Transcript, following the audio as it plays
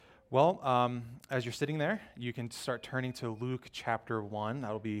Well, as you're sitting there, you can start turning to Luke chapter 1.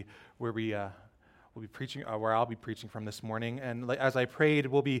 That'll be where we'll be preaching, where I'll be preaching from this morning. And as I prayed,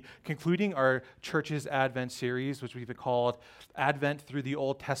 we'll be concluding our church's Advent series, which we've called Advent Through the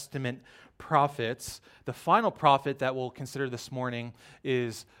Old Testament Prophets. The final prophet that we'll consider this morning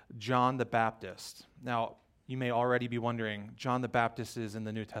is John the Baptist. Now, you may already be wondering, John the Baptist is in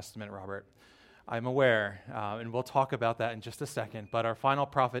the New Testament, Robert. I'm aware, and we'll talk about that in just a second, but our final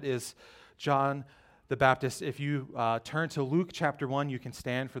prophet is John the Baptist. If you turn to Luke chapter 1, you can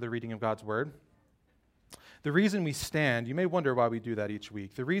stand for the reading of God's word. The reason we stand, you may wonder why we do that each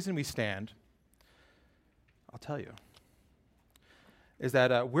week. The reason we stand, I'll tell you, is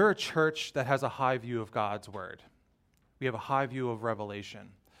that we're a church that has a high view of God's word. We have a high view of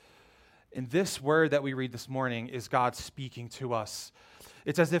revelation. And this word that we read this morning is God speaking to us.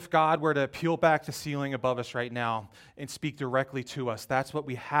 It's as if God were to peel back the ceiling above us right now and speak directly to us. That's what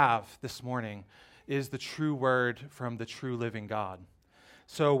we have this morning, is the true word from the true living God.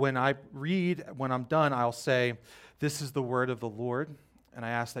 So when I read, when I'm done, I'll say, "This is the word of the Lord," and I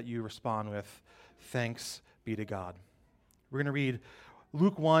ask that you respond with, "Thanks be to God." We're going to read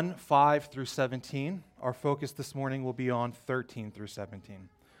Luke 1, 5 through 17. Our focus this morning will be on 13 through 17.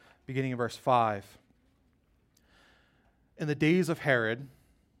 Beginning in verse 5. In the days of Herod,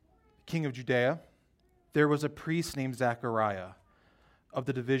 king of Judea, there was a priest named Zechariah of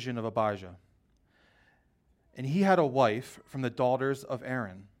the division of Abijah. And he had a wife from the daughters of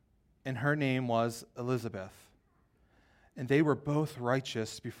Aaron, and her name was Elizabeth. And they were both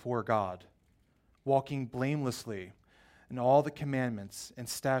righteous before God, walking blamelessly in all the commandments and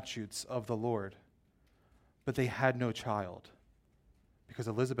statutes of the Lord. But they had no child, because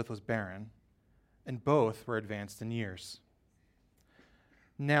Elizabeth was barren, and both were advanced in years.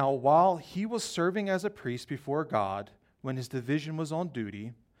 Now, while he was serving as a priest before God, when his division was on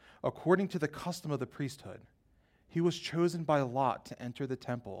duty, according to the custom of the priesthood, he was chosen by lot to enter the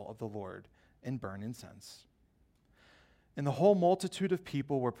temple of the Lord and burn incense. And the whole multitude of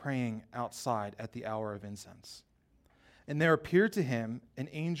people were praying outside at the hour of incense. And there appeared to him an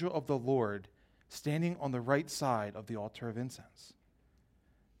angel of the Lord standing on the right side of the altar of incense.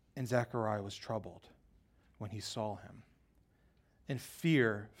 And Zechariah was troubled when he saw him, and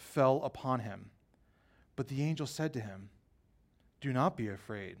fear fell upon him. But the angel said to him, "Do not be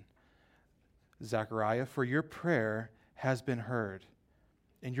afraid, Zechariah, for your prayer has been heard,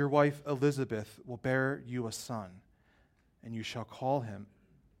 and your wife Elizabeth will bear you a son, and you shall call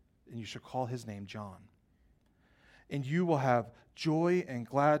his name John. And you will have joy and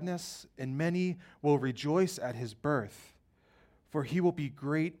gladness, and many will rejoice at his birth, for he will be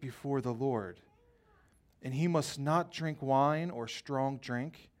great before the Lord. And he must not drink wine or strong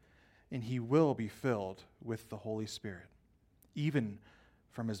drink, and he will be filled with the Holy Spirit, even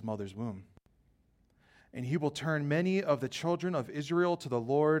from his mother's womb. And he will turn many of the children of Israel to the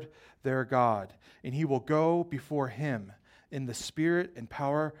Lord their God, and he will go before him in the spirit and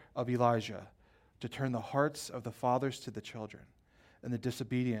power of Elijah, to turn the hearts of the fathers to the children, and the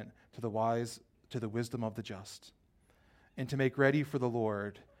disobedient to the wise, to the wisdom of the just, and to make ready for the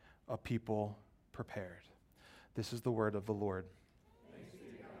Lord a people prepared." This is the word of the Lord.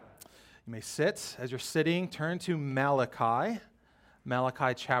 You may sit. As you're sitting, turn to Malachi.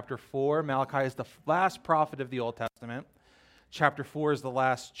 Malachi chapter 4. Malachi is the last prophet of the Old Testament. Chapter 4 is the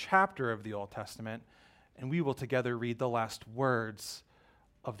last chapter of the Old Testament, and we will together read the last words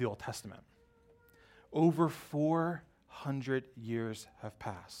of the Old Testament. Over 400 years have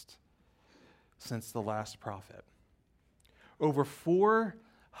passed since the last prophet. Over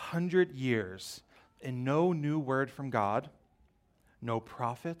 400 years, and no new word from God, no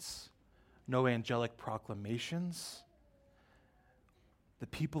prophets, no angelic proclamations. The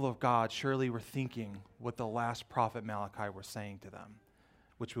people of God surely were thinking what the last prophet Malachi was saying to them,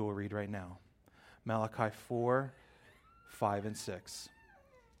 which we will read right now. Malachi 4, 5 and 6.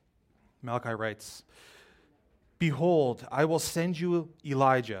 Malachi writes, "Behold, I will send you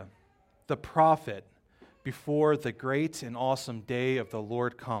Elijah, the prophet, before the great and awesome day of the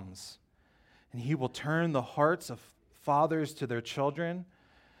Lord comes. And he will turn the hearts of fathers to their children,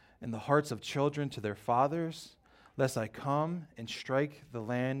 and the hearts of children to their fathers, lest I come and strike the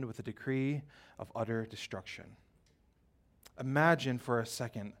land with a decree of utter destruction." Imagine for a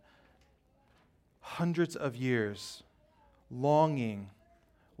second, hundreds of years, longing,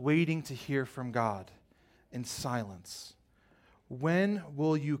 waiting to hear from God in silence. When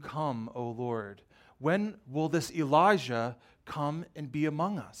will you come, O Lord? When will this Elijah come and be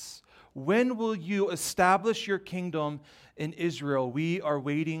among us? When will you establish your kingdom in Israel? We are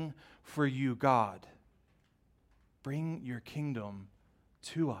waiting for you, God. Bring your kingdom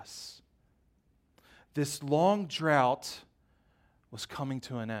to us. This long drought was coming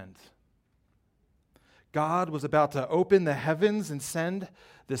to an end. God was about to open the heavens and send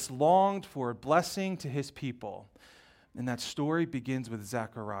this longed-for blessing to his people. And that story begins with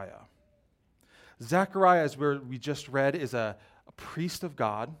Zechariah. Zechariah, as we just read, is a priest of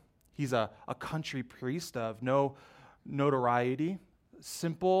God. He's a country priest of no notoriety,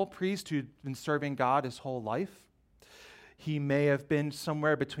 simple priest who'd been serving God his whole life. He may have been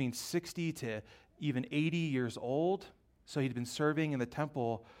somewhere between 60 to even 80 years old, so he'd been serving in the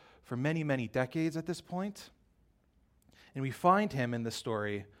temple for many, many decades at this point. And we find him in the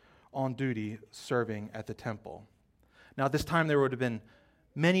story on duty serving at the temple. Now, at this time, there would have been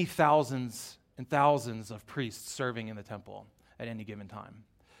many thousands and thousands of priests serving in the temple at any given time.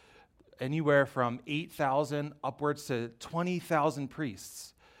 Anywhere from 8,000 upwards to 20,000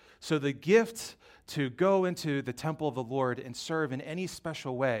 priests. So the gift to go into the temple of the Lord and serve in any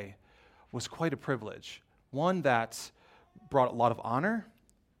special way was quite a privilege. One that brought a lot of honor,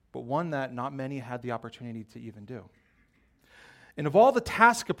 but one that not many had the opportunity to even do. And of all the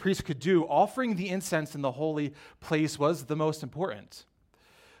tasks a priest could do, offering the incense in the holy place was the most important.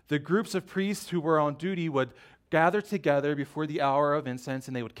 The groups of priests who were on duty would gather together before the hour of incense,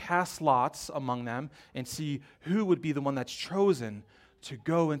 and they would cast lots among them and see who would be the one that's chosen to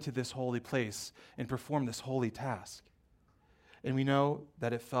go into this holy place and perform this holy task. And we know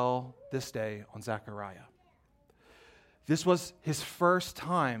that it fell this day on Zechariah. This was his first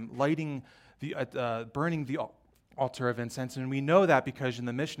time burning the altar of incense, and we know that because in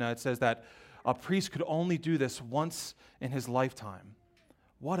the Mishnah it says that a priest could only do this once in his lifetime.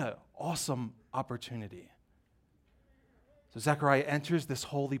 What an awesome opportunity. So Zechariah enters this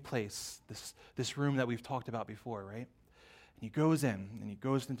holy place, this room that we've talked about before, right? And he goes in, and he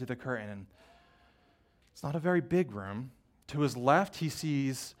goes into the curtain, and it's not a very big room. To his left, he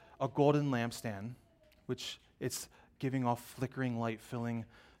sees a golden lampstand, which it's giving off flickering light, filling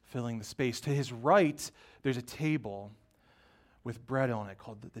the space. To his right, there's a table with bread on it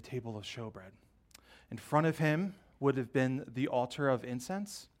called the table of showbread. In front of him would have been the altar of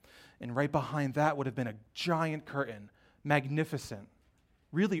incense, and right behind that would have been a giant curtain, magnificent,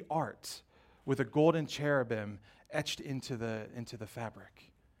 really art, with a golden cherubim etched into the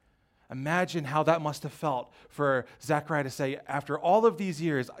fabric. Imagine how that must have felt for Zechariah to say, after all of these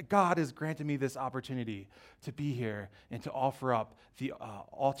years, God has granted me this opportunity to be here and to offer up the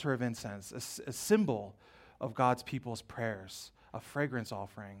altar of incense, a symbol of God's people's prayers, a fragrance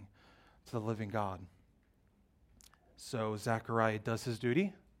offering to the living God. So Zechariah does his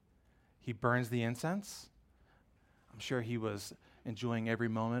duty. He burns the incense. I'm sure he was enjoying every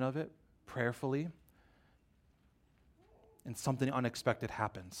moment of it prayerfully. And something unexpected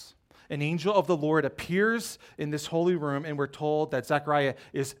happens. An angel of the Lord appears in this holy room, and we're told that Zechariah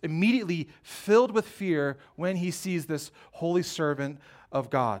is immediately filled with fear when he sees this holy servant of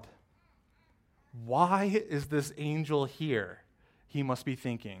God. Why is this angel here? He must be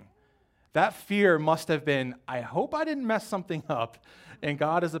thinking. That fear must have been, I hope I didn't mess something up, and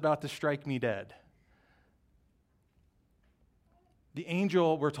God is about to strike me dead. The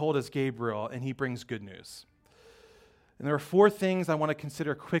angel, we're told, is Gabriel, and he brings good news. And there are 4 things I want to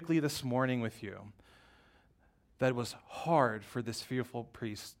consider quickly this morning with you that it was hard for this fearful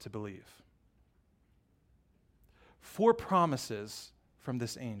priest to believe. 4 promises from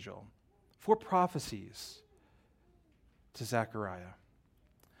this angel, 4 prophecies to Zechariah.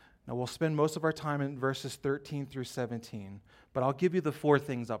 Now, we'll spend most of our time in verses 13 through 17, but I'll give you the 4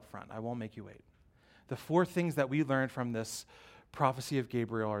 things up front. I won't make you wait. The 4 things that we learned from this prophecy of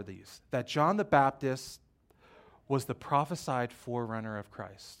Gabriel are these: that John the Baptist was the prophesied forerunner of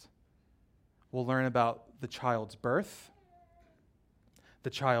Christ. We'll learn about the child's birth, the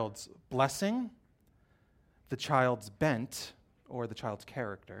child's blessing, the child's bent, or the child's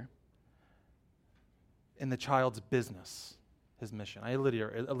character, and the child's business, his mission. I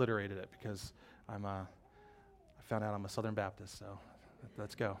alliterated it because I found out I'm a Southern Baptist, so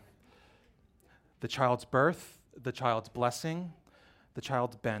let's go. The child's birth, the child's blessing, the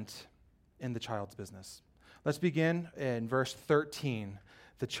child's bent, and the child's business. Let's begin in verse 13,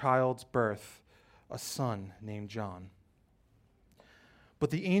 the child's birth, a son named John.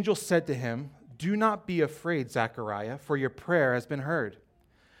 But the angel said to him, "Do not be afraid, Zechariah, for your prayer has been heard.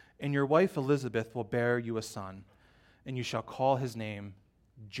 And your wife Elizabeth will bear you a son, and you shall call his name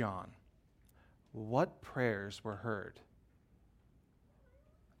John." What prayers were heard?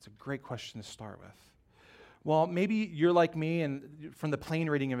 It's a great question to start with. Well, maybe you're like me, and from the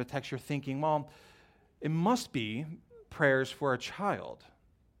plain reading of the text, you're thinking, well, it must be prayers for a child,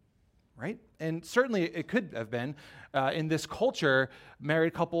 right? And certainly it could have been. In this culture,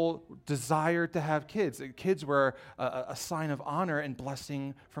 married couple desired to have kids. Kids were a sign of honor and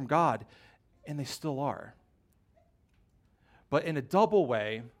blessing from God, and they still are. But in a double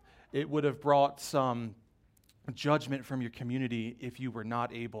way, it would have brought some judgment from your community if you were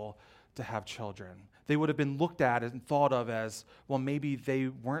not able to have children. They would have been looked at and thought of as, well, maybe they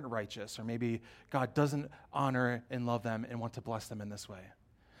weren't righteous, or maybe God doesn't honor and love them and want to bless them in this way.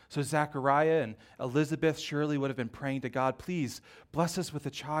 So Zechariah and Elizabeth surely would have been praying to God, please bless us with a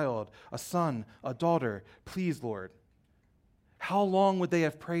child, a son, a daughter, please, Lord. How long would they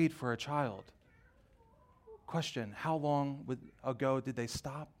have prayed for a child? Question, how long ago did they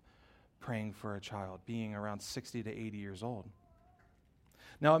stop praying for a child, being around 60 to 80 years old?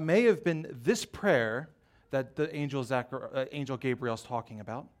 Now, it may have been this prayer that the angel Gabriel is talking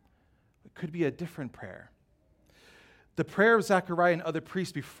about. It could be a different prayer. The prayer of Zechariah and other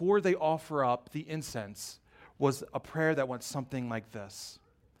priests before they offer up the incense was a prayer that went something like this.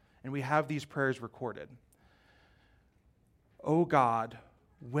 And we have these prayers recorded. O God,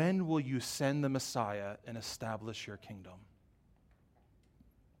 when will you send the Messiah and establish your kingdom?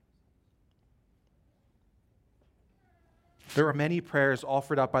 There were many prayers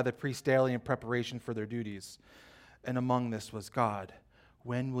offered up by the priests daily in preparation for their duties. And among this was, God,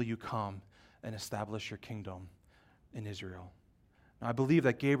 when will you come and establish your kingdom in Israel? Now, I believe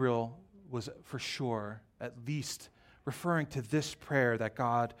that Gabriel was for sure at least referring to this prayer that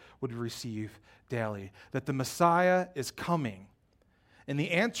God would receive daily, that the Messiah is coming. And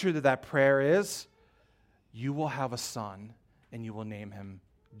the answer to that prayer is, you will have a son and you will name him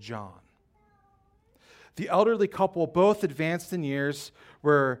John. The elderly couple, both advanced in years,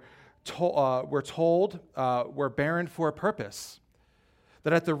 were told were barren for a purpose,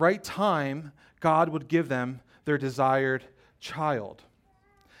 that at the right time, God would give them their desired child.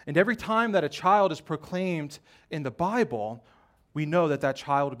 And every time that a child is proclaimed in the Bible, we know that that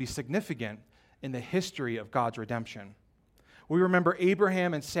child would be significant in the history of God's redemption. We remember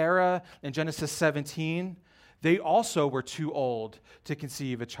Abraham and Sarah in Genesis 17. They also were too old to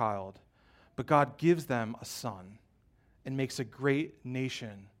conceive a child. But God gives them a son and makes a great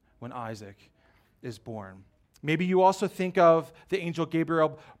nation when Isaac is born. Maybe you also think of the angel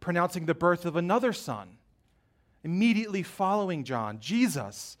Gabriel pronouncing the birth of another son. Immediately following John,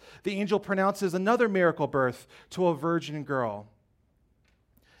 Jesus, the angel pronounces another miracle birth to a virgin girl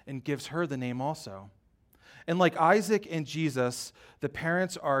and gives her the name also. And like Isaac and Jesus, the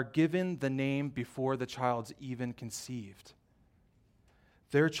parents are given the name before the child's even conceived.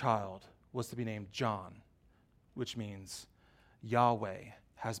 Their child was to be named John, which means Yahweh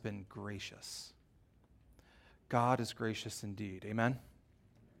has been gracious. God is gracious indeed. Amen?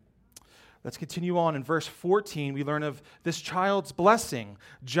 Let's continue on. In verse 14, we learn of this child's blessing.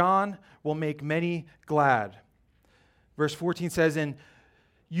 John will make many glad. Verse 14 says, and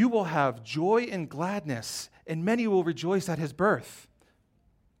you will have joy and gladness, and many will rejoice at his birth.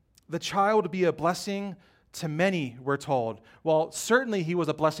 The child will be a blessing to many, we're told. Well, certainly he was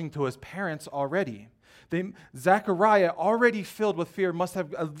a blessing to his parents already. Zechariah, already filled with fear, must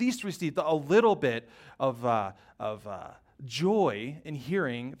have at least received a little bit of joy in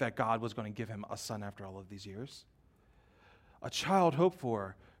hearing that God was going to give him a son after all of these years. A child hoped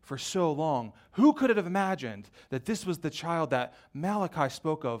for so long. Who could have imagined that this was the child that Malachi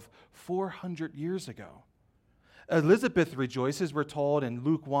spoke of 400 years ago? Elizabeth rejoices, we're told in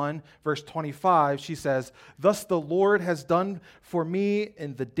Luke 1, verse 25. She says, thus the Lord has done for me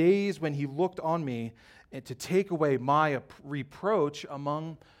in the days when he looked on me, and to take away my reproach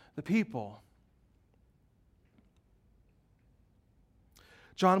among the people.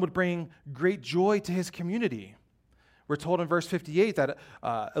 John would bring great joy to his community. We're told in verse 58 that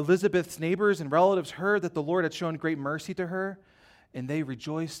Elizabeth's neighbors and relatives heard that the Lord had shown great mercy to her, and they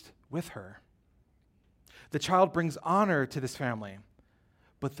rejoiced with her. The child brings honor to this family,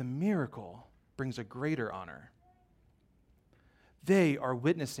 but the miracle brings a greater honor. They are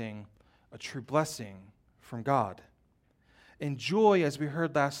witnessing a true blessing from God. And joy, as we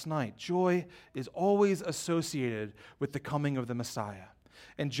heard last night, joy is always associated with the coming of the Messiah.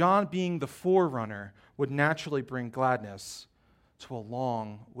 And John, being the forerunner, would naturally bring gladness to a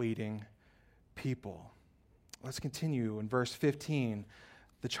long-waiting people. Let's continue in verse 15,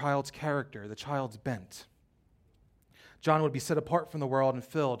 the child's character, the child's bent. John would be set apart from the world and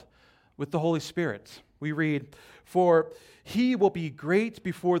filled with the Holy Spirit. We read, for he will be great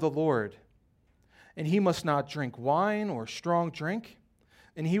before the Lord, and he must not drink wine or strong drink,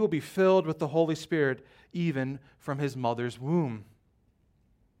 and he will be filled with the Holy Spirit even from his mother's womb.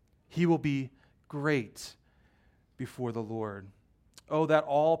 He will be great before the Lord. Oh, that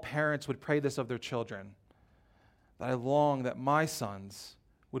all parents would pray this of their children, that I long that my sons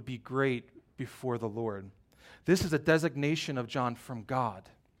would be great before the Lord. This is a designation of John from God.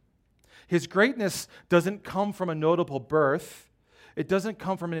 His greatness doesn't come from a notable birth. It doesn't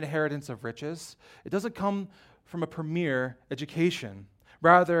come from an inheritance of riches. It doesn't come from a premier education.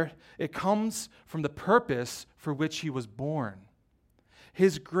 Rather, it comes from the purpose for which he was born.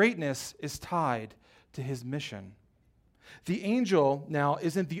 His greatness is tied to his mission. The angel now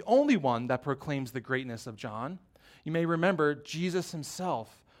isn't the only one that proclaims the greatness of John. You may remember Jesus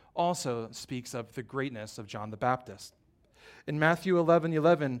himself also speaks of the greatness of John the Baptist. In Matthew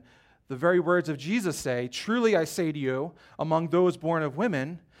 11:11, the very words of Jesus say, "Truly I say to you, among those born of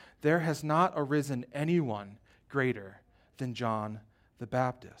women, there has not arisen anyone greater than John the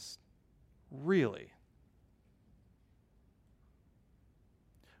Baptist." Really?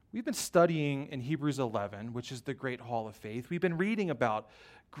 We've been studying in Hebrews 11, which is the great hall of faith. We've been reading about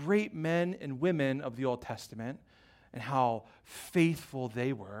great men and women of the Old Testament and how faithful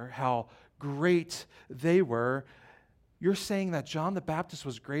they were, how great they were. You're saying that John the Baptist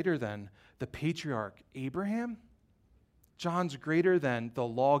was greater than the patriarch Abraham? John's greater than the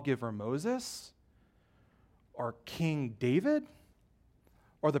lawgiver Moses? Or King David?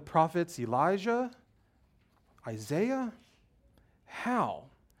 Or the prophets Elijah? Isaiah? How?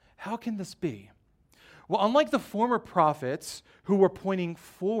 How can this be? Well, unlike the former prophets who were pointing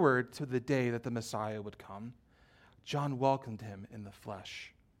forward to the day that the Messiah would come, John welcomed him in the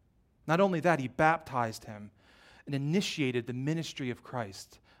flesh. Not only that, he baptized him and initiated the ministry of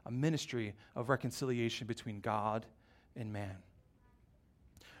Christ, a ministry of reconciliation between God and man.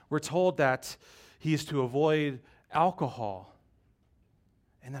 We're told that he is to avoid alcohol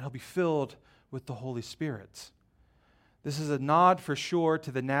and that he'll be filled with the Holy Spirit. This is a nod for sure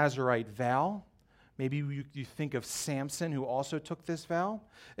to the Nazirite vow. Maybe you think of Samson, who also took this vow.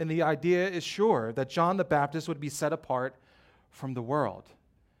 And the idea is sure that John the Baptist would be set apart from the world.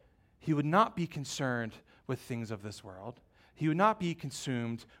 He would not be concerned with things of this world. He would not be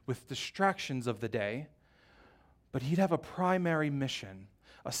consumed with distractions of the day, but he'd have a primary mission,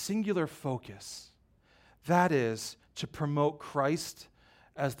 a singular focus. That is to promote Christ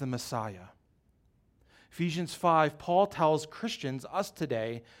as the Messiah. Ephesians 5, Paul tells Christians, us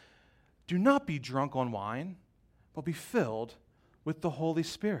today, do not be drunk on wine, but be filled with the Holy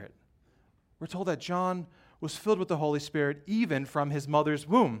Spirit. We're told that John was filled with the Holy Spirit even from his mother's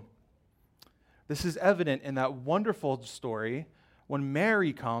womb. This is evident in that wonderful story when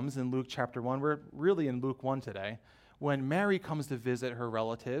Mary comes in Luke chapter 1. We're really in Luke 1 today. When Mary comes to visit her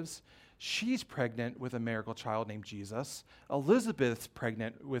relatives, she's pregnant with a miracle child named Jesus. Elizabeth's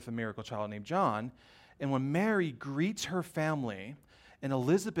pregnant with a miracle child named John. And when Mary greets her family, and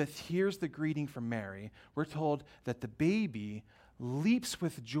Elizabeth hears the greeting from Mary, we're told that the baby leaps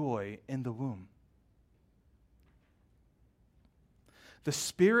with joy in the womb. The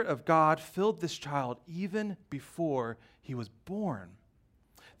Spirit of God filled this child even before he was born.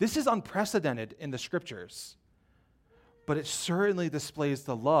 This is unprecedented in the Scriptures, but it certainly displays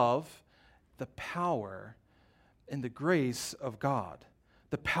the love, the power, and the grace of God.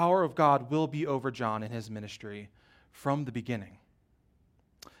 The power of God will be over John in his ministry from the beginning.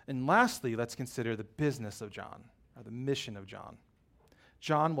 And lastly, let's consider the business of John, or the mission of John.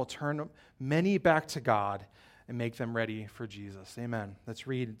 John will turn many back to God and make them ready for Jesus. Amen. Let's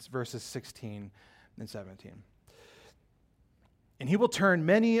read verses 16 and 17. And he will turn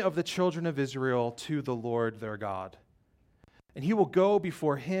many of the children of Israel to the Lord their God. And he will go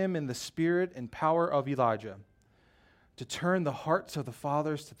before him in the spirit and power of Elijah, to turn the hearts of the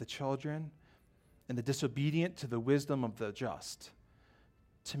fathers to the children, and the disobedient to the wisdom of the just,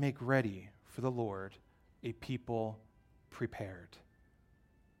 to make ready for the Lord a people prepared.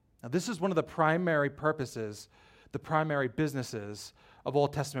 Now, this is one of the primary purposes, the primary businesses of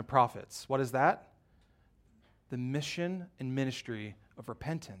Old Testament prophets. What is that? The mission and ministry of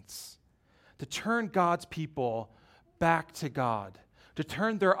repentance. To turn God's people back to God. To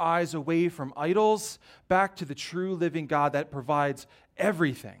turn their eyes away from idols back to the true living God that provides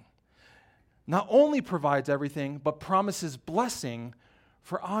everything. Not only provides everything, but promises blessing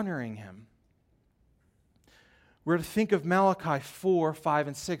for honoring him. We're to think of Malachi 4, 5,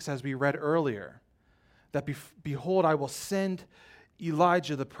 and 6 as we read earlier. That behold, I will send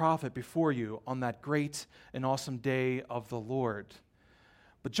Elijah the prophet before you on that great and awesome day of the Lord.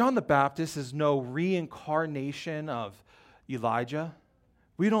 But John the Baptist is no reincarnation of Elijah.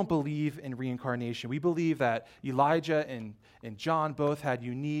 We don't believe in reincarnation. We believe that Elijah and John both had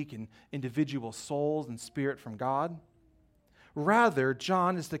unique and individual souls and spirit from God. Rather,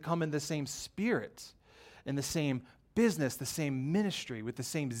 John is to come in the same spirit, in the same business, the same ministry, with the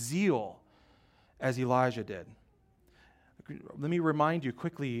same zeal as Elijah did. Let me remind you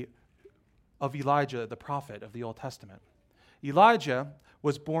quickly of Elijah, the prophet of the Old Testament. Elijah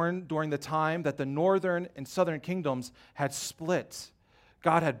was born during the time that the northern and southern kingdoms had split.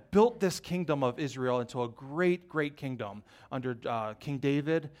 God had built this kingdom of Israel into a great, great kingdom under King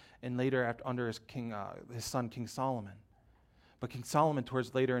David and later under his son, King Solomon. But King Solomon,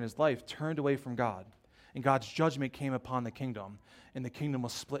 towards later in his life, turned away from God, and God's judgment came upon the kingdom, and the kingdom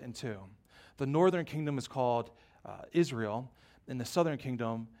was split in two. The northern kingdom is called Israel, and the southern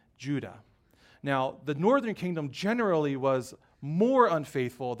kingdom, Judah. Now, the northern kingdom generally was more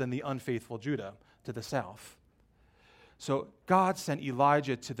unfaithful than the unfaithful Judah to the south. So God sent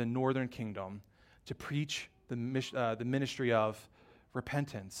Elijah to the northern kingdom to preach the ministry of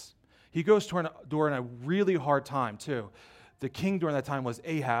repentance. He goes during a really hard time, too. The king during that time was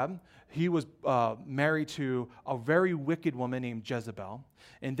Ahab. He was married to a very wicked woman named Jezebel,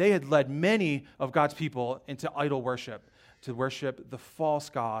 and they had led many of God's people into idol worship, to worship the false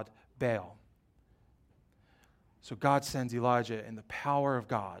god Baal. So God sends Elijah in the power of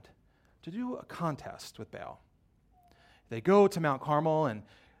God to do a contest with Baal. They go to Mount Carmel, and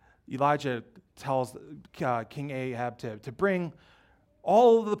Elijah tells King Ahab to bring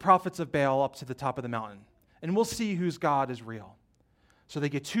all of the prophets of Baal up to the top of the mountain, and we'll see whose God is real. So they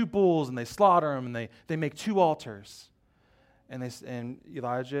get 2 bulls, and they slaughter them, and they make 2 altars. And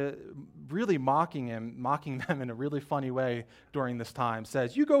Elijah, really mocking them in a really funny way during this time,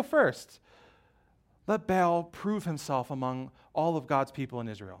 says, "You go first. Let Baal prove himself among all of God's people in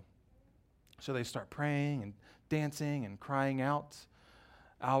Israel." So they start praying and dancing and crying out.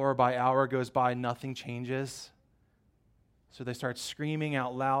 Hour by hour goes by, nothing changes. So they start screaming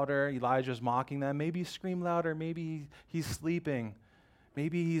out louder. Elijah's mocking them. Maybe scream louder. Maybe he's sleeping.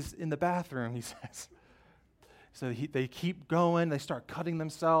 Maybe he's in the bathroom, he says. So they keep going. They start cutting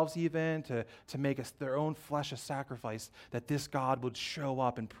themselves even to make their own flesh a sacrifice, that this God would show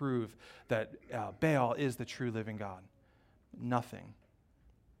up and prove that Baal is the true living God. Nothing.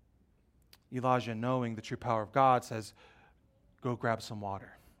 Elijah, knowing the true power of God, says, "Go grab some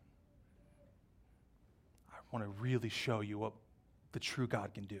water. I want to really show you what the true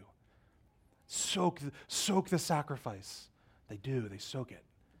God can do. Soak the sacrifice." They do. They soak it.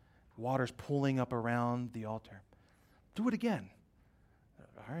 Water's pooling up around the altar. Do it again.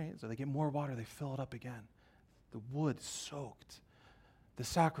 All right, so they get more water. They fill it up again. The wood soaked. The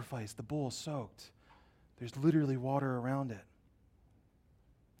sacrifice, the bull soaked. There's literally water around it.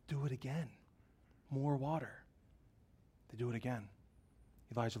 Do it again. More water. They do it again.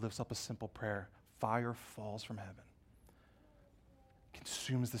 Elijah lifts up a simple prayer. Fire falls from heaven.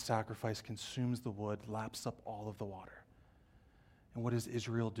 Consumes the sacrifice, consumes the wood, laps up all of the water. And what does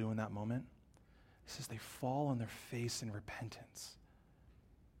Israel do in that moment? It says they fall on their face in repentance.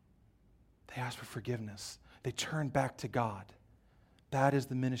 They ask for forgiveness. They turn back to God. That is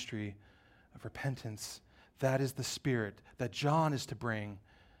the ministry of repentance. That is the spirit that John is to bring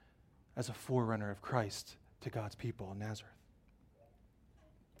as a forerunner of Christ to God's people in Nazareth.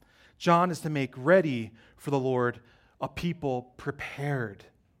 John is to make ready for the Lord a people prepared.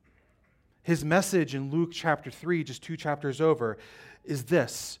 His message in Luke chapter 3, just 2 chapters over, is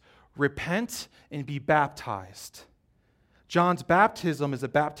this: repent and be baptized. John's baptism is a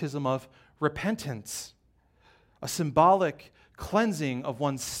baptism of repentance, a symbolic cleansing of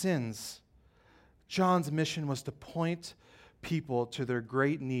one's sins. John's mission was to point people to their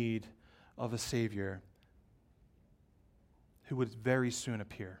great need of a Savior who would very soon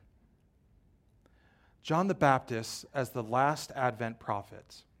appear. John the Baptist, as the last Advent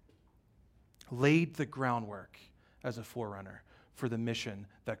prophet, laid the groundwork as a forerunner for the mission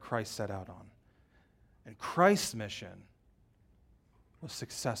that Christ set out on. And Christ's mission was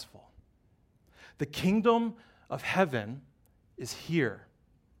successful. The kingdom of heaven is here.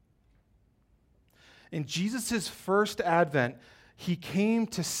 In Jesus' first advent, he came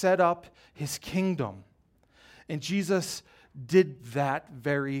to set up his kingdom. And Jesus did that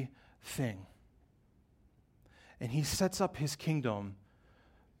very thing. And he sets up his kingdom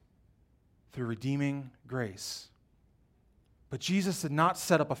through redeeming grace. But Jesus did not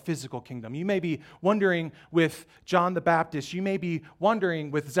set up a physical kingdom. You may be wondering with John the Baptist, you may be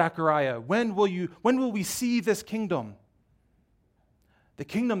wondering with Zechariah, when will we see this kingdom? The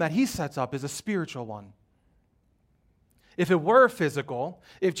kingdom that he sets up is a spiritual one. If it were physical,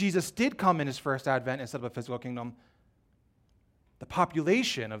 if Jesus did come in his first advent and set up a physical kingdom, the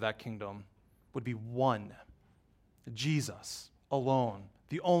population of that kingdom would be one. Jesus alone,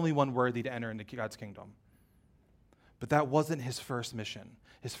 the only one worthy to enter into God's kingdom. But that wasn't his first mission.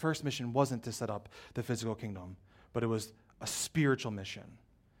 His first mission wasn't to set up the physical kingdom. but it was a spiritual mission.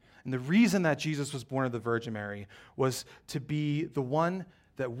 And the reason that Jesus was born of the Virgin Mary was to be the one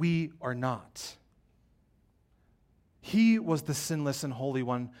that we are not. He was the sinless and holy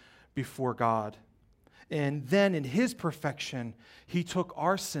one before God. And then in his perfection, he took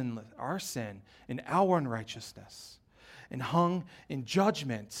our sin and our unrighteousness and hung in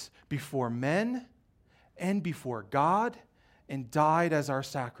judgment before men and before God and died as our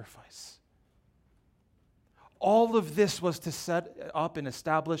sacrifice. All of this was to set up and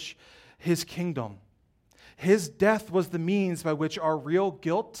establish his kingdom. His death was the means by which our real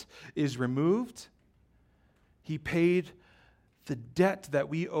guilt is removed. He paid the debt that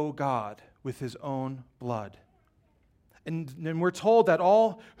we owe God with his own blood. And we're told that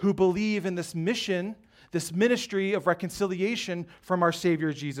all who believe in this mission, this ministry of reconciliation from our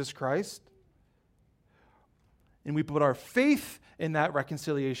Savior Jesus Christ, and we put our faith in that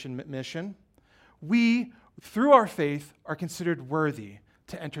reconciliation mission, we, through our faith, are considered worthy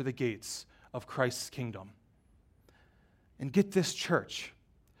to enter the gates of Christ's kingdom. And get this, church,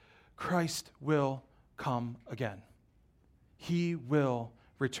 Christ will come again. He will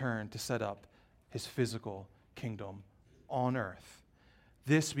return to set up his physical kingdom on earth.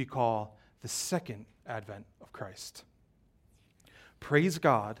 This we call the second advent of Christ. Praise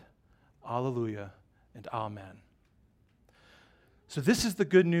God, alleluia, and amen. So this is the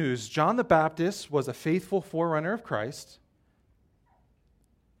good news. John the Baptist was a faithful forerunner of Christ.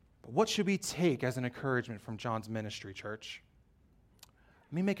 But what should we take as an encouragement from John's ministry, church?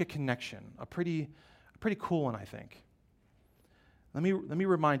 Let me make a connection, a pretty cool one, I think. Let me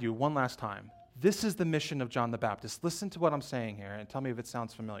remind you one last time. This is the mission of John the Baptist. Listen to what I'm saying here and tell me if it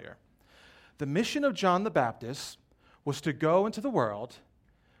sounds familiar. The mission of John the Baptist was to go into the world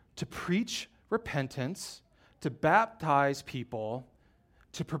to preach repentance, to baptize people,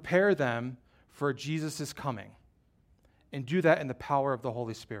 to prepare them for Jesus' coming, and do that in the power of the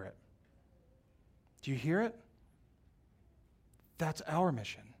Holy Spirit. Do you hear it? That's our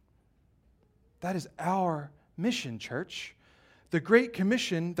mission. That is our mission, church. The Great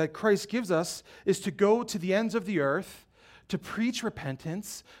Commission that Christ gives us is to go to the ends of the earth, to preach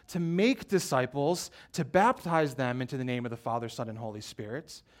repentance, to make disciples, to baptize them into the name of the Father, Son, and Holy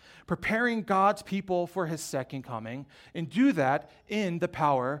Spirit, preparing God's people for his second coming, and do that in the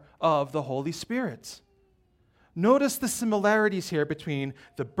power of the Holy Spirit. Notice the similarities here between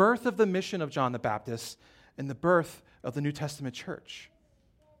the birth of the mission of John the Baptist and the birth of the New Testament church.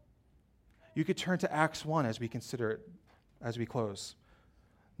 You could turn to Acts 1 as we consider it as we close.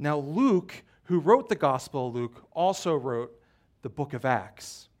 Now, Luke, who wrote the Gospel of Luke, also wrote the book of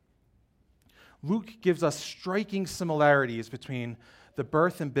Acts. Luke gives us striking similarities between the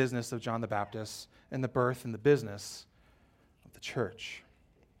birth and business of John the Baptist and the birth and the business of the church.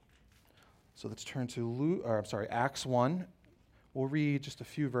 So let's turn to Acts 1. We'll read just a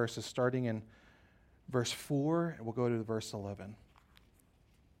few verses starting in verse 4, and we'll go to verse 11.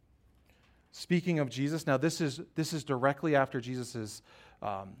 Speaking of Jesus, now this is directly after Jesus'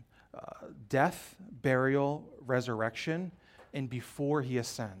 death, burial, resurrection, and before he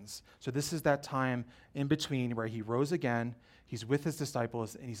ascends. So this is that time in between where he rose again, he's with his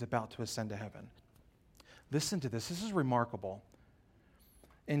disciples, and he's about to ascend to heaven. Listen to this. This is remarkable.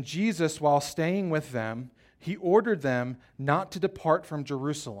 And Jesus, while staying with them, he ordered them not to depart from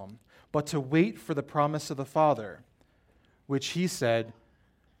Jerusalem, but to wait for the promise of the Father, which he said,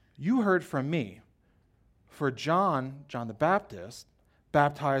 "You heard from me, for John the Baptist,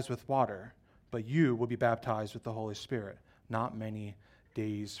 baptized with water, but you will be baptized with the Holy Spirit not many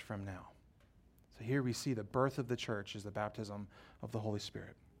days from now." So here we see the birth of the church is the baptism of the Holy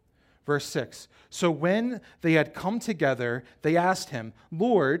Spirit. Verse 6, so when they had come together, they asked him,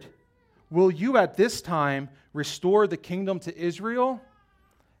 "Lord, will you at this time restore the kingdom to Israel?"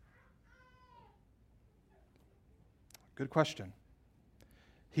 Good question.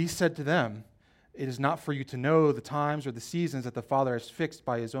 He said to them, "It is not for you to know the times or the seasons that the Father has fixed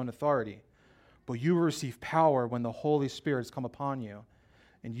by his own authority, but you will receive power when the Holy Spirit has come upon you,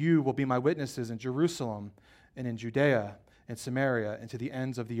 and you will be my witnesses in Jerusalem and in Judea and Samaria and to the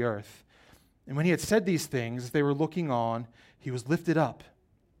ends of the earth." And when he had said these things, as they were looking on, he was lifted up,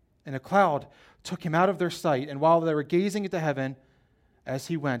 and a cloud took him out of their sight. And while they were gazing into heaven, as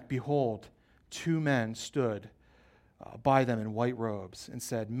he went, behold, two men stood by them in white robes and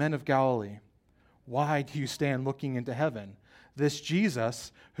said, "Men of Galilee, why do you stand looking into heaven? This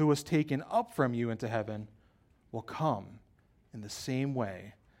Jesus who was taken up from you into heaven will come in the same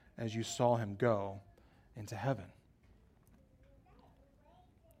way as you saw him go into heaven."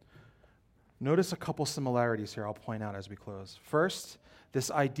 Notice a couple similarities here I'll point out as we close. First, this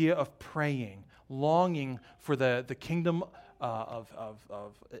idea of praying, longing for the kingdom of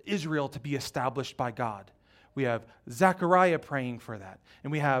Israel to be established by God. We have Zechariah praying for that.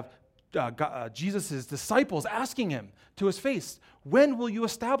 And we have Jesus' disciples asking him to his face, when will you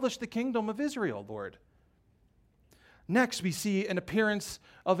establish the kingdom of Israel, Lord? Next, we see an appearance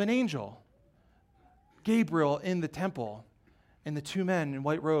of an angel, Gabriel in the temple, and the two men in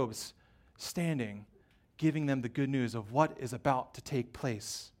white robes standing, giving them the good news of what is about to take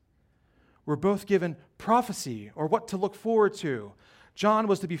place. We're both given prophecy, or what to look forward to. John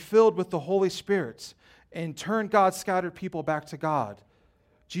was to be filled with the Holy Spirit and turn God's scattered people back to God.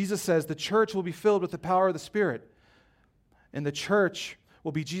 Jesus says the church will be filled with the power of the Spirit, and the church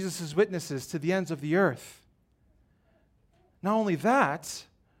will be Jesus' witnesses to the ends of the earth. Not only that,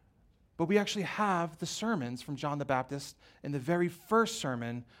 but we actually have the sermons from John the Baptist in the very first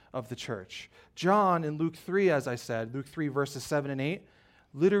sermon of the church. John in Luke 3, as I said, Luke 3 verses 7 and 8,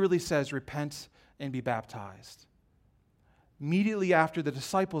 literally says, repent and be baptized. Immediately after the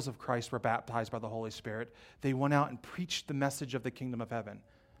disciples of Christ were baptized by the Holy Spirit, they went out and preached the message of the kingdom of heaven.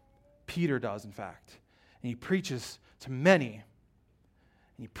 Peter does, in fact. And he preaches to many. And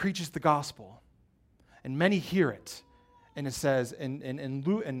he preaches the gospel. And many hear it. And it says in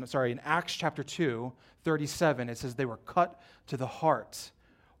Acts chapter 2, 37, it says they were cut to the heart.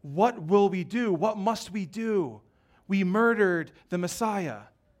 What will we do? What must we do? We murdered the Messiah.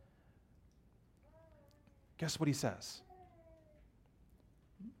 Guess what he says?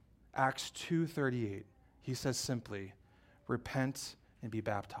 Acts 2:38. He says simply, repent and be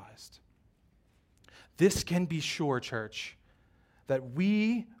baptized. This can be sure, church, that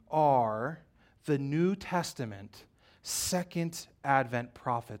we are the New Testament second advent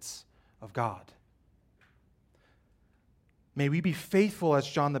prophets of God. May we be faithful as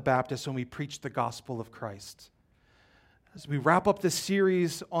John the Baptist when we preach the gospel of Christ. As we wrap up this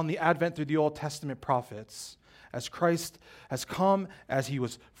series on the Advent through the Old Testament prophets, as Christ has come as he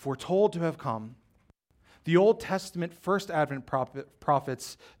was foretold to have come, the Old Testament first Advent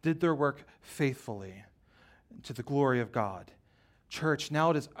prophets did their work faithfully to the glory of God. Church,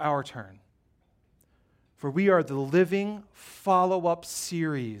 now it is our turn. For we are the living follow-up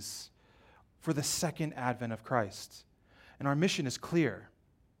series for the second advent of Christ. And our mission is clear.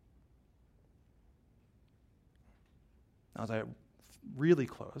 Now, as I really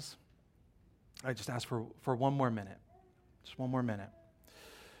close, I just ask for one more minute. Just one more minute.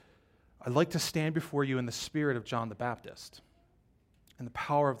 I'd like to stand before you in the spirit of John the Baptist and the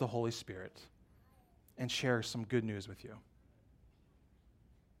power of the Holy Spirit and share some good news with you.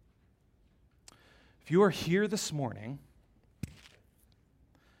 If you are here this morning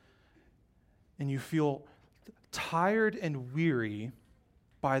and you feel tired and weary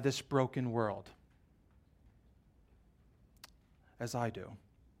by this broken world, as I do,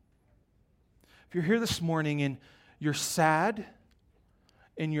 if you're here this morning and you're sad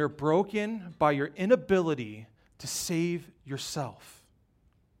and you're broken by your inability to save yourself,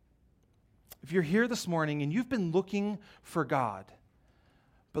 if you're here this morning and you've been looking for God,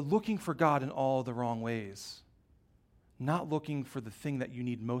 but looking for God in all the wrong ways, not looking for the thing that you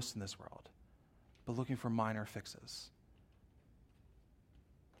need most in this world, but looking for minor fixes,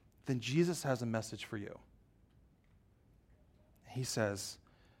 then Jesus has a message for you. He says,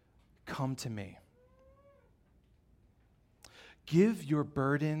 come to me. Give your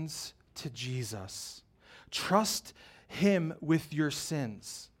burdens to Jesus. Trust him with your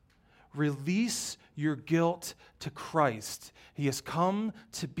sins. Release your guilt to Christ. He has come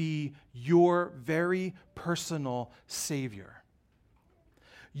to be your very personal Savior.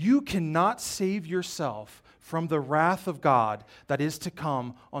 You cannot save yourself from the wrath of God that is to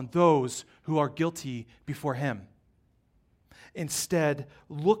come on those who are guilty before him. Instead,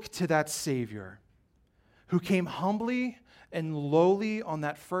 look to that Savior who came humbly and lowly on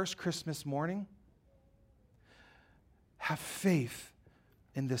that first Christmas morning. Have faith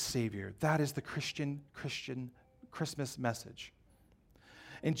in this Savior. That is the Christian Christmas message.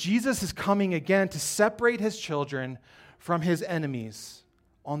 And Jesus is coming again to separate his children from his enemies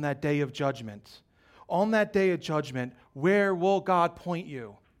on that day of judgment. On that day of judgment, where will God point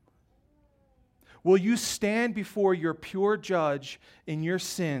you? Will you stand before your pure judge in your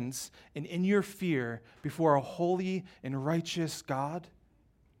sins and in your fear before a holy and righteous God?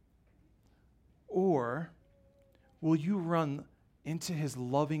 Or will you run into his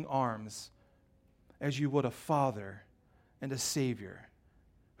loving arms as you would a father and a Savior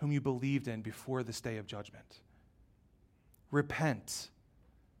whom you believed in before this day of judgment? Repent,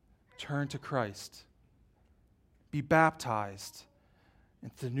 turn to Christ, be baptized,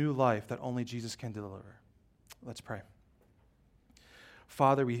 into the new life that only Jesus can deliver. Let's pray.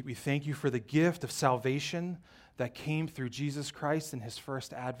 Father, we thank you for the gift of salvation that came through Jesus Christ in his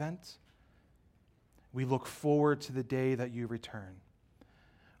first advent. We look forward to the day that you return.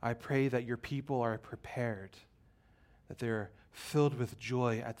 I pray that your people are prepared, that they're filled with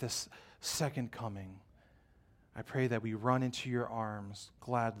joy at this second coming. I pray that we run into your arms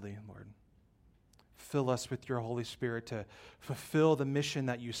gladly, Lord. Fill us with your Holy Spirit to fulfill the mission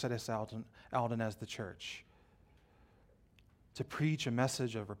that you set us out in as the church, to preach a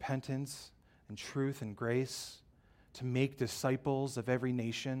message of repentance and truth and grace, to make disciples of every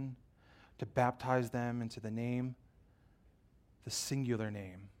nation, to baptize them into the name, the singular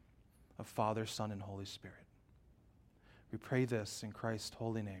name of Father, Son, and Holy Spirit. We pray this in Christ's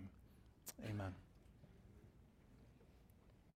holy name. Amen.